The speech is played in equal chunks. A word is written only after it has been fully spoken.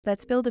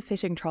Let's build a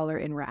fishing trawler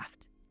in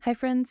Raft. Hi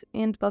friends,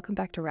 and welcome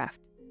back to Raft.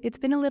 It's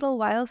been a little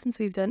while since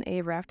we've done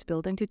a raft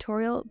building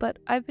tutorial, but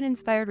I've been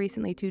inspired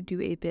recently to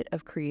do a bit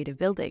of creative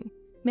building.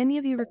 Many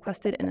of you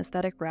requested an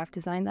aesthetic raft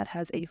design that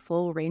has a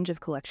full range of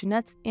collection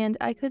nets, and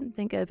I couldn't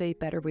think of a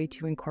better way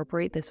to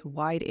incorporate this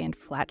wide and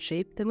flat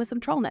shape than with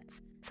some trawl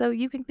nets. So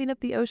you can clean up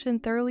the ocean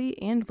thoroughly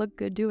and look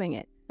good doing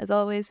it. As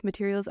always,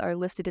 materials are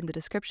listed in the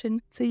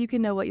description, so you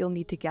can know what you'll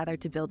need to gather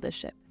to build this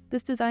ship.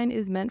 This design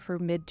is meant for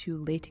mid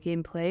to late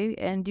game play,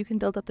 and you can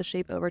build up the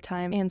shape over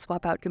time and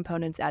swap out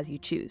components as you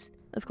choose.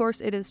 Of course,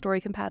 it is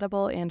story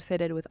compatible and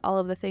fitted with all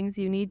of the things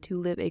you need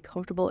to live a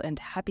comfortable and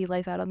happy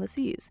life out on the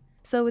seas.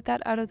 So with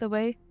that out of the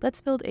way,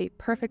 let's build a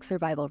perfect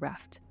survival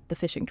raft, the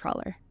fishing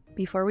trawler.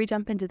 Before we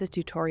jump into the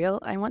tutorial,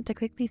 I want to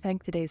quickly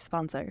thank today's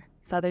sponsor,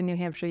 Southern New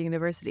Hampshire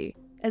University.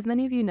 As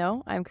many of you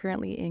know, I'm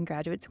currently in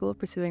graduate school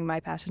pursuing my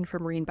passion for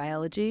marine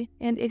biology,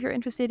 and if you're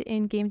interested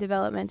in game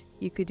development,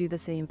 you could do the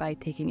same by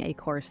taking a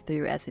course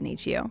through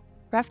SNHU.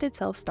 Raft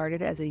itself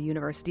started as a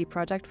university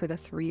project for the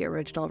 3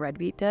 original Red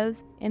Beat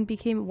devs, and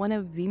became one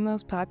of the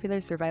most popular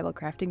survival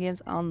crafting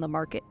games on the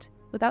market.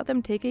 Without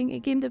them taking a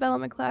game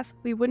development class,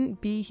 we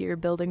wouldn't be here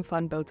building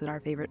fun boats in our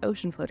favorite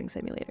ocean floating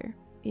simulator.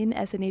 In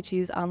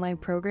SNHU's online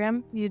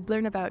program, you'd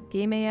learn about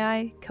game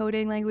AI,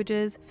 coding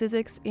languages,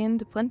 physics,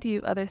 and plenty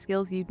of other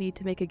skills you'd need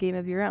to make a game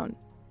of your own.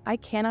 I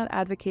cannot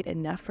advocate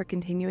enough for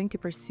continuing to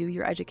pursue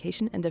your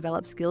education and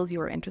develop skills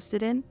you are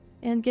interested in,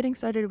 and getting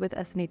started with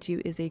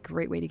SNHU is a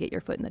great way to get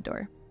your foot in the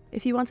door.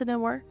 If you want to know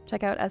more,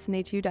 check out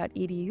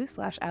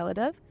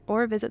snhu.edu/Alidove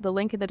or visit the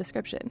link in the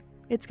description.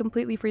 It's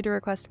completely free to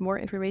request more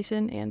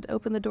information and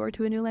open the door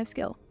to a new life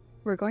skill.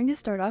 We're going to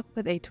start off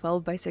with a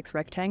 12x6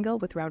 rectangle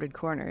with rounded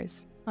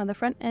corners. On the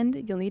front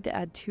end, you'll need to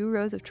add 2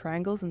 rows of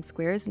triangles and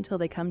squares until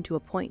they come to a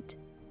point.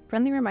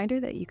 Friendly reminder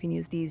that you can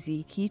use the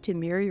Z key to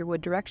mirror your wood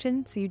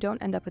direction so you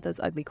don't end up with those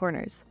ugly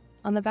corners.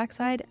 On the back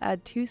side,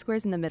 add 2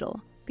 squares in the middle.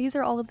 These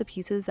are all of the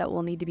pieces that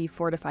will need to be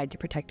fortified to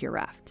protect your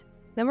raft.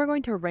 Then we're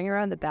going to ring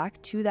around the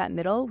back to that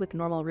middle with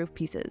normal roof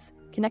pieces.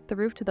 Connect the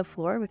roof to the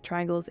floor with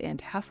triangles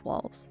and half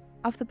walls.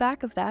 Off the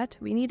back of that,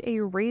 we need a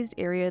raised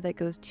area that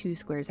goes 2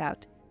 squares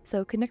out.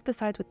 So connect the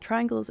sides with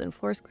triangles and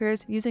floor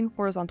squares using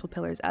horizontal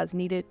pillars as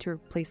needed to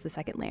replace the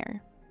second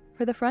layer.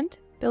 For the front,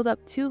 build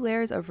up 2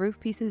 layers of roof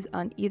pieces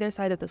on either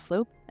side of the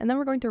slope, and then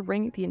we're going to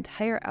ring the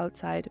entire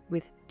outside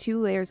with 2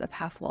 layers of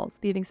half walls,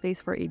 leaving space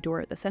for a door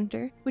at the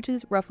center, which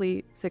is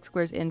roughly 6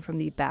 squares in from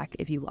the back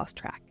if you lost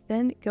track.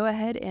 Then go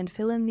ahead and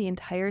fill in the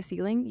entire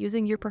ceiling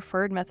using your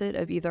preferred method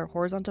of either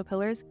horizontal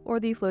pillars or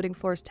the floating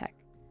floors tech.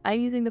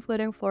 I'm using the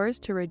floating floors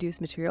to reduce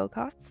material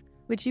costs,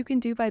 which you can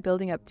do by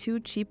building up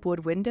 2 cheap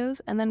wood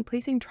windows and then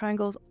placing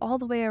triangles all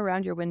the way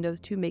around your windows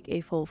to make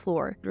a full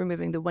floor,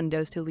 removing the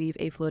windows to leave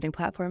a floating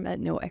platform at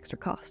no extra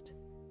cost.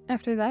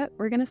 After that,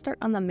 we're going to start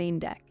on the main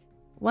deck.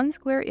 1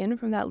 square in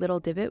from that little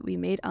divot we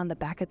made on the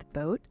back of the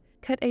boat,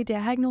 cut a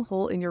diagonal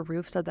hole in your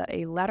roof so that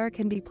a ladder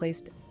can be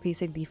placed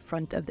facing the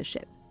front of the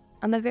ship.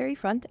 On the very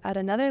front, add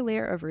another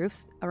layer of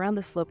roofs around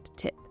the sloped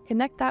tip.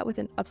 Connect that with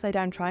an upside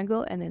down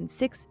triangle and then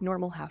 6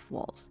 normal half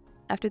walls.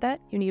 After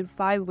that, you need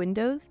 5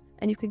 windows,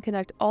 and you can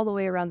connect all the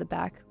way around the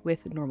back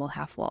with normal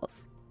half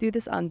walls. Do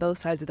this on both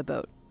sides of the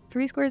boat.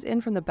 3 squares in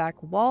from the back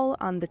wall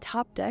on the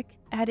top deck,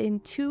 add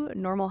in 2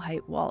 normal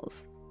height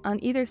walls.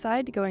 On either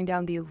side, going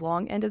down the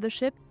long end of the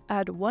ship,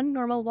 add 1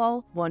 normal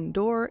wall, 1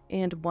 door,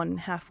 and 1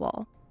 half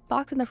wall.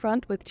 Box in the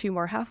front with 2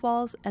 more half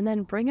walls, and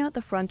then bring out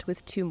the front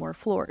with 2 more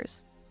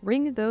floors.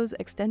 Ring those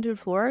extended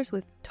floors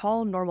with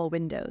tall normal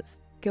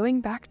windows.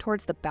 Going back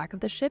towards the back of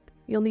the ship,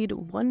 you'll need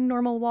 1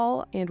 normal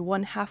wall and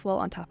 1 half wall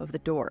on top of the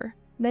door.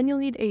 Then you'll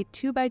need a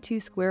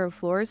 2x2 square of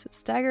floors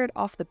staggered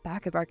off the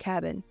back of our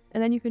cabin,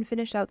 and then you can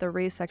finish out the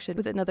raised section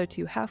with another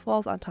 2 half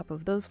walls on top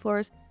of those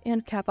floors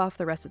and cap off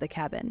the rest of the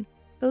cabin.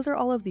 Those are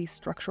all of the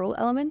structural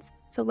elements,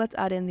 so let's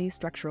add in the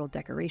structural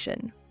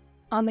decoration.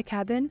 On the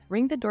cabin,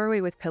 ring the doorway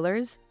with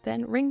pillars,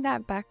 then ring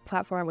that back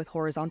platform with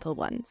horizontal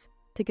ones.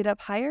 To get up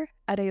higher,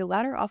 add a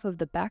ladder off of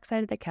the back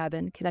side of the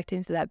cabin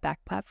connecting to that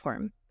back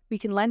platform. We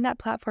can line that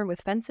platform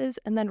with fences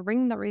and then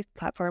ring the raised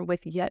platform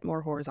with yet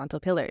more horizontal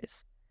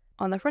pillars.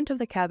 On the front of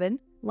the cabin,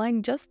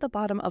 line just the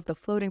bottom of the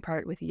floating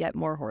part with yet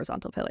more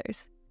horizontal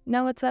pillars.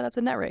 Now let's set up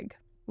the net rig.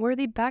 Where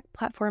the back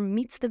platform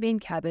meets the main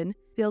cabin,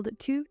 build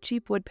 2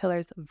 cheap wood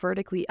pillars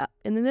vertically up.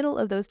 In the middle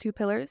of those 2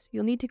 pillars,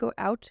 you'll need to go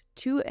out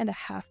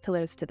 2.5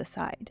 pillars to the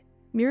side.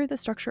 Mirror the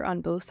structure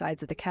on both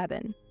sides of the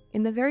cabin.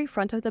 In the very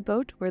front of the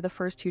boat, where the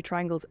first 2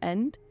 triangles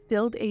end,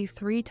 build a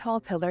 3 tall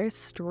pillars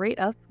straight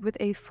up with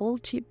a full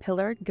cheap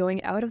pillar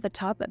going out of the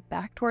top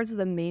back towards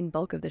the main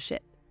bulk of the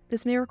ship.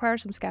 This may require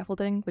some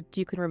scaffolding, which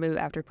you can remove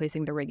after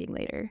placing the rigging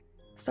later.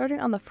 Starting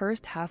on the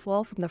first half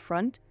wall from the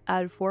front,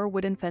 add 4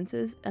 wooden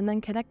fences and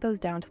then connect those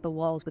down to the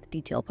walls with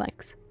detail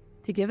planks.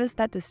 To give us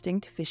that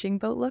distinct fishing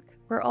boat look,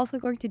 we're also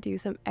going to do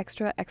some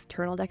extra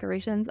external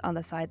decorations on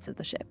the sides of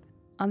the ship.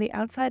 On the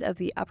outside of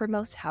the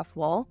uppermost half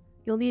wall,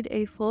 you'll need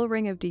a full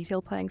ring of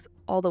detail planks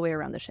all the way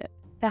around the ship.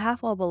 The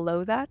half wall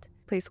below that,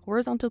 place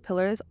horizontal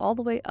pillars all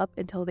the way up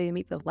until they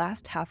meet the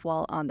last half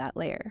wall on that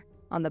layer.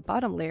 On the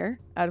bottom layer,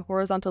 add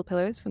horizontal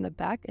pillars from the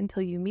back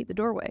until you meet the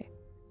doorway.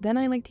 Then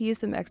I like to use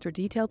some extra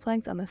detail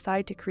planks on the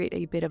side to create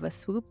a bit of a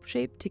swoop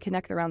shape to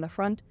connect around the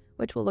front,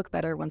 which will look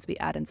better once we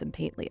add in some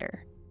paint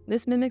later.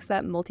 This mimics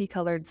that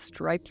multicolored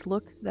striped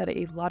look that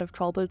a lot of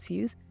trawl boats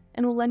use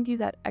and will lend you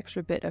that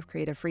extra bit of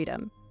creative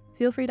freedom.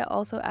 Feel free to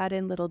also add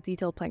in little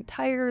detail plank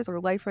tires or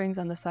life rings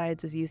on the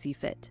sides as you see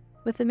fit.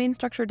 With the main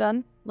structure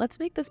done, let's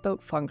make this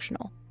boat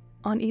functional.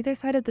 On either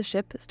side of the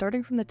ship,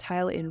 starting from the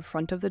tile in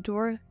front of the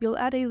door, you'll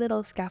add a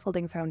little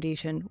scaffolding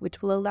foundation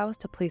which will allow us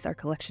to place our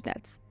collection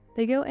nets.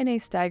 They go in a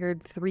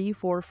staggered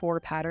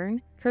 3-4-4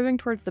 pattern, curving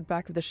towards the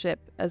back of the ship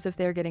as if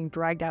they're getting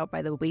dragged out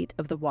by the weight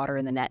of the water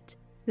in the net.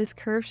 This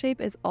curve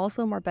shape is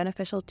also more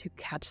beneficial to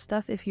catch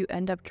stuff if you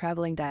end up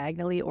traveling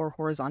diagonally or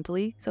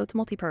horizontally, so it's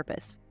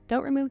multi-purpose.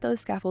 Don't remove those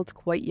scaffolds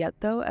quite yet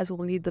though, as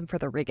we'll need them for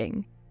the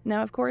rigging.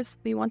 Now of course,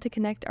 we want to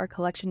connect our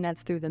collection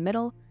nets through the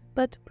middle,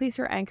 but place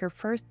your anchor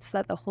first so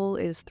that the hole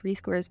is 3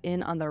 squares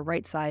in on the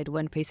right side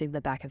when facing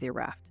the back of your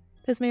raft.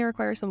 This may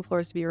require some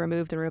floors to be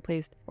removed and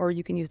replaced, or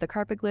you can use the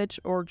carpet glitch,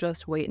 or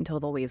just wait until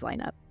the waves line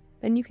up.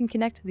 Then you can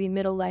connect the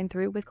middle line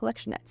through with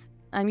collection nets.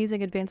 I'm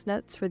using advanced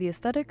nets for the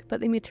aesthetic,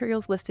 but the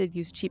materials listed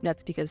use cheap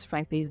nets because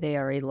frankly they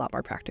are a lot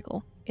more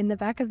practical. In the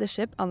back of the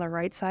ship on the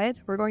right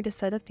side, we're going to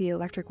set up the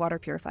electric water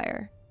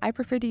purifier. I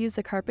prefer to use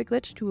the carpet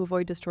glitch to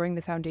avoid destroying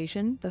the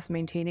foundation, thus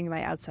maintaining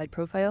my outside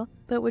profile,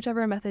 but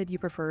whichever method you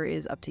prefer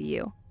is up to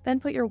you. Then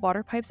put your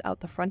water pipes out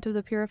the front of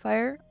the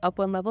purifier, up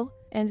 1 level,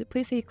 and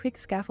place a quick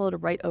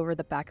scaffold right over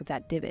the back of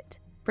that divot.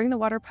 Bring the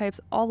water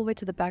pipes all the way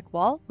to the back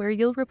wall, where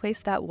you'll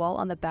replace that wall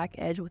on the back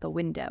edge with a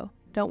window.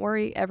 Don't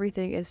worry,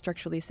 everything is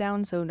structurally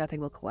sound, so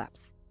nothing will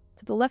collapse.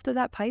 To the left of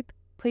that pipe,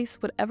 place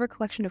whatever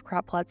collection of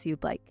crop plots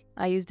you'd like.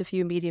 I used a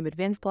few medium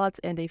advanced plots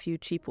and a few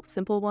cheap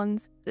simple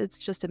ones. It's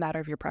just a matter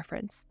of your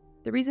preference.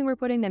 The reason we're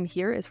putting them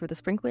here is for the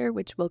sprinkler,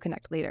 which we'll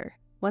connect later.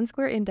 1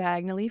 square in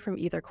diagonally from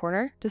either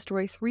corner,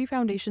 destroy 3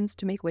 foundations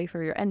to make way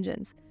for your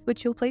engines,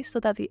 which you'll place so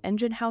that the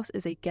engine house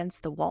is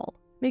against the wall.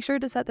 Make sure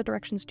to set the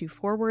directions to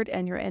forward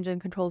and your engine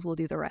controls will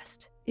do the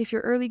rest. If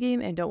you're early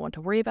game and don't want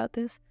to worry about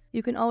this,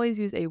 you can always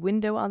use a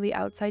window on the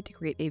outside to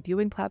create a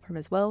viewing platform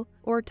as well,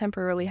 or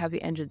temporarily have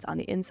the engines on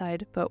the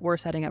inside, but we're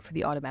setting up for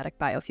the automatic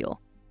biofuel.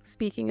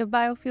 Speaking of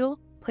biofuel,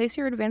 place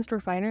your advanced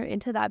refiner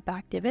into that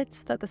back divot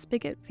so that the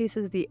spigot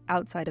faces the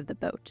outside of the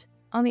boat.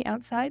 On the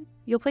outside,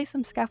 you'll place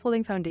some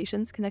scaffolding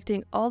foundations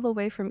connecting all the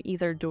way from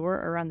either door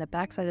around the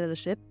back side of the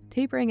ship,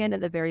 tapering in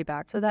at the very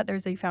back so that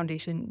there's a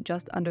foundation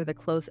just under the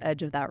close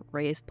edge of that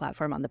raised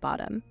platform on the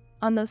bottom.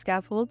 On those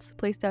scaffolds,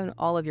 place down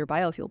all of your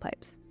biofuel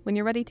pipes. When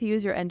you're ready to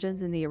use your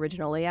engines in the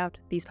original layout,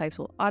 these pipes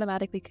will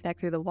automatically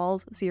connect through the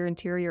walls so your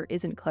interior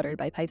isn't cluttered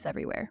by pipes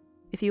everywhere.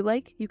 If you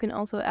like, you can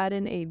also add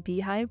in a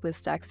beehive with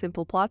stacked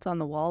simple plots on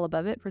the wall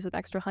above it for some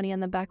extra honey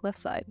on the back left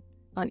side.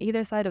 On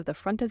either side of the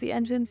front of the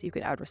engines, you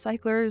can add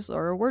recyclers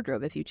or a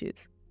wardrobe if you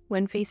choose.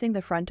 When facing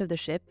the front of the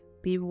ship,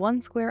 leave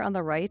 1 square on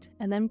the right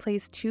and then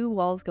place 2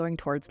 walls going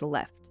towards the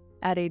left.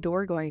 Add a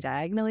door going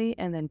diagonally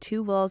and then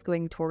 2 walls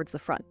going towards the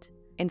front.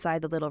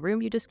 Inside the little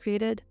room you just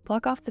created,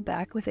 block off the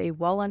back with a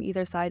wall on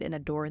either side and a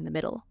door in the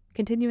middle.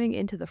 Continuing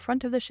into the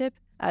front of the ship,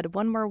 add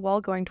 1 more wall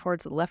going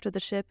towards the left of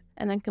the ship,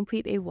 and then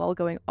complete a wall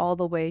going all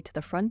the way to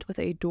the front with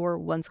a door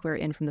 1 square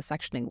in from the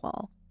sectioning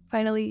wall.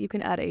 Finally, you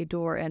can add a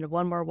door and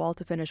 1 more wall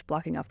to finish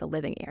blocking off the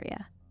living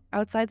area.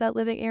 Outside that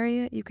living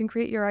area, you can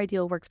create your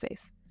ideal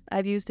workspace.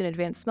 I've used an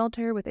advanced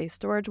smelter with a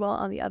storage wall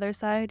on the other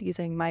side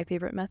using my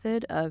favorite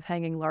method of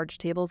hanging large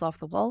tables off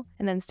the wall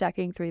and then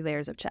stacking 3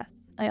 layers of chests.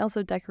 I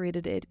also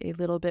decorated it a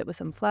little bit with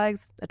some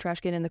flags, a trash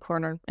can in the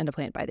corner, and a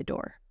plant by the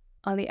door.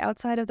 On the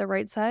outside of the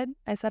right side,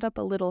 I set up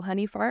a little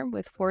honey farm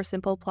with 4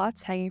 simple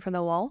plots hanging from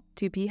the wall,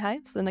 2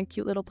 beehives, and a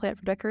cute little plant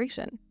for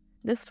decoration.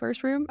 This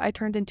first room I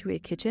turned into a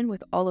kitchen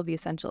with all of the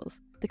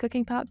essentials. The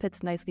cooking pot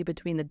fits nicely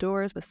between the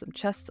doors with some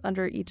chests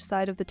under each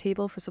side of the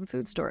table for some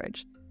food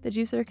storage. The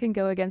juicer can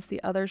go against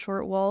the other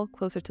short wall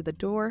closer to the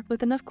door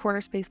with enough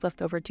corner space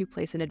left over to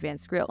place an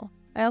advanced grill.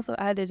 I also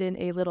added in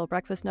a little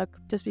breakfast nook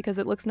just because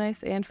it looks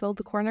nice and filled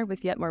the corner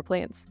with yet more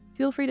plants.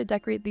 Feel free to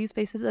decorate these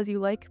spaces as you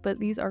like, but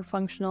these are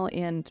functional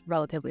and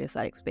relatively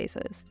aesthetic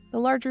spaces. The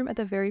large room at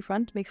the very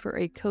front makes for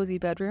a cozy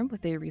bedroom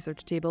with a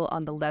research table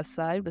on the left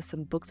side with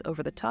some books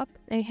over the top,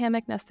 a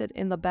hammock nested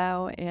in the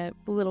bow and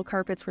little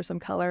carpets for some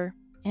color,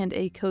 and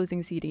a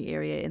cozy seating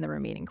area in the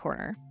remaining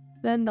corner.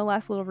 Then the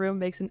last little room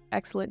makes an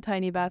excellent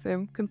tiny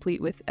bathroom, complete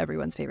with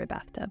everyone's favorite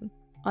bathtub.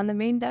 On the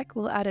main deck,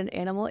 we'll add an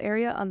animal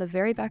area on the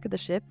very back of the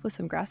ship with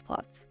some grass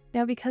plots.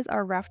 Now because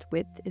our raft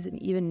width is an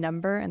even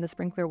number and the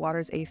sprinkler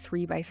water's a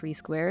 3x3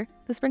 square,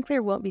 the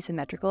sprinkler won't be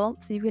symmetrical,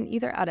 so you can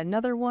either add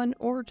another one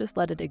or just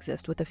let it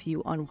exist with a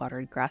few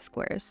unwatered grass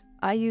squares.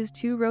 I used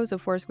 2 rows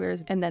of 4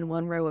 squares and then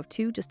 1 row of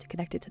 2 just to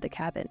connect it to the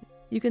cabin.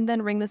 You can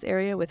then ring this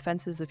area with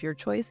fences of your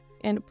choice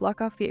and block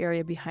off the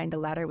area behind a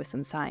ladder with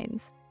some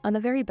signs. On the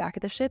very back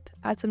of the ship,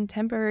 add some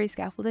temporary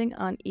scaffolding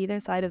on either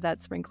side of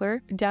that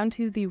sprinkler down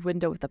to the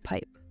window with the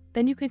pipe.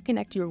 Then you can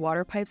connect your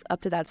water pipes up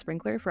to that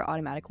sprinkler for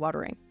automatic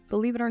watering.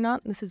 Believe it or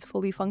not, this is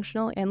fully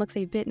functional and looks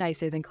a bit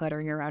nicer than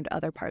cluttering around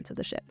other parts of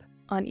the ship.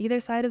 On either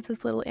side of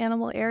this little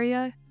animal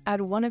area,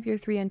 add one of your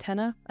 3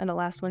 antennae, and the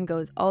last one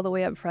goes all the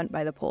way up front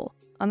by the pole.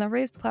 On the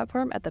raised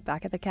platform at the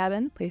back of the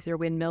cabin, place your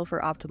windmill for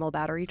optimal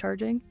battery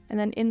charging, and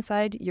then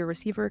inside, your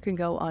receiver can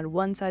go on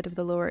one side of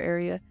the lower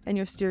area, and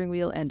your steering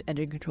wheel and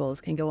engine controls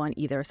can go on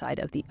either side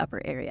of the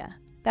upper area.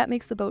 That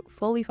makes the boat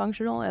fully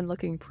functional and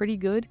looking pretty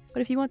good,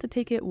 but if you want to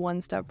take it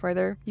one step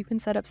further, you can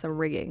set up some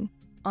rigging.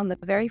 On the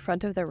very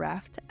front of the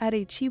raft, add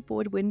a cheap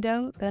wood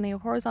window, then a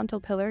horizontal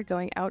pillar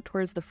going out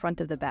towards the front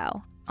of the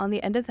bow. On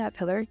the end of that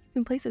pillar, you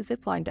can place a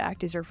zipline to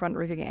act as your front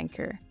rigging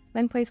anchor.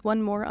 Then place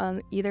one more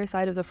on either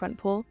side of the front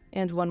pole,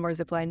 and one more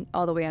zipline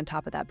all the way on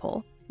top of that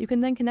pole. You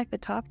can then connect the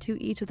top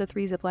to each of the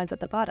 3 ziplines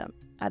at the bottom.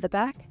 At the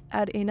back,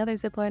 add another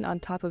zipline on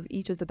top of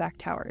each of the back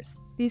towers.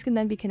 These can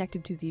then be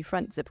connected to the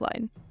front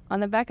zipline. On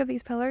the back of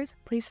these pillars,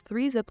 place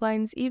 3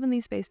 ziplines evenly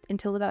spaced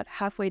until about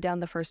halfway down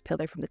the first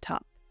pillar from the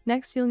top.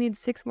 Next, you'll need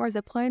 6 more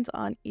ziplines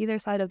on either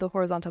side of the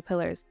horizontal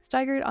pillars,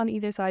 staggered on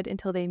either side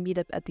until they meet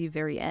up at the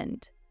very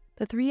end.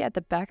 The 3 at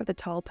the back of the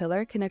tall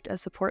pillar connect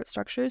as support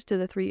structures to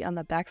the 3 on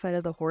the backside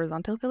of the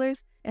horizontal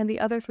pillars, and the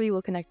other 3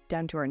 will connect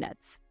down to our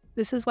nets.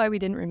 This is why we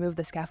didn't remove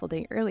the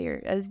scaffolding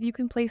earlier, as you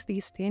can place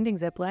these standing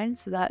ziplines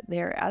so that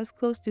they're as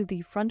close to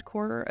the front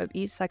corner of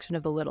each section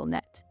of the little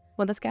net.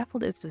 When the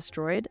scaffold is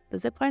destroyed, the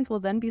ziplines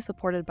will then be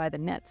supported by the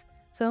nets,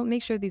 so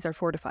make sure these are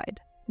fortified.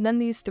 Then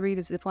these 3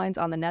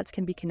 ziplines on the nets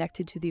can be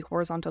connected to the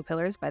horizontal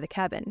pillars by the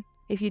cabin.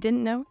 If you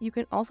didn't know, you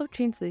can also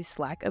change the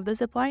slack of the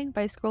zipline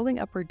by scrolling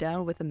up or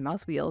down with a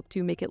mouse wheel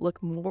to make it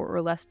look more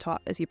or less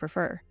taut as you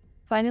prefer.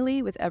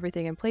 Finally, with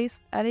everything in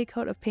place, add a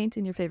coat of paint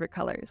in your favorite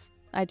colors.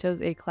 I chose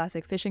a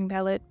classic fishing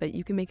palette, but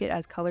you can make it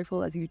as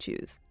colorful as you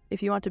choose.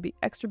 If you want to be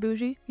extra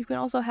bougie, you can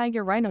also hang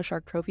your rhino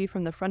shark trophy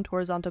from the front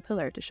horizontal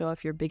pillar to show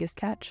off your biggest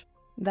catch.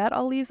 That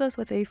all leaves us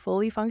with a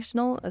fully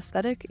functional,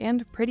 aesthetic,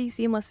 and pretty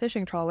seamless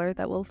fishing trawler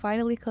that will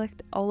finally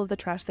collect all of the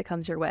trash that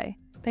comes your way.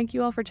 Thank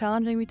you all for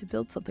challenging me to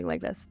build something like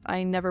this.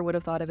 I never would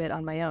have thought of it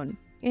on my own.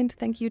 And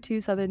thank you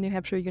to Southern New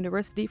Hampshire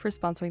University for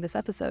sponsoring this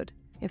episode.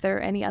 If there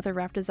are any other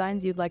raft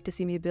designs you'd like to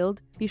see me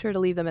build, be sure to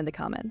leave them in the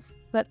comments.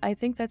 But I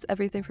think that's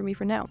everything for me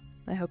for now.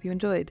 I hope you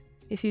enjoyed.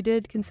 If you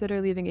did, consider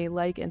leaving a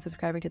like and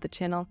subscribing to the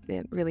channel.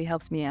 It really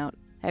helps me out.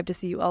 I hope to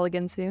see you all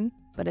again soon,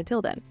 but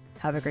until then,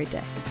 have a great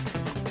day.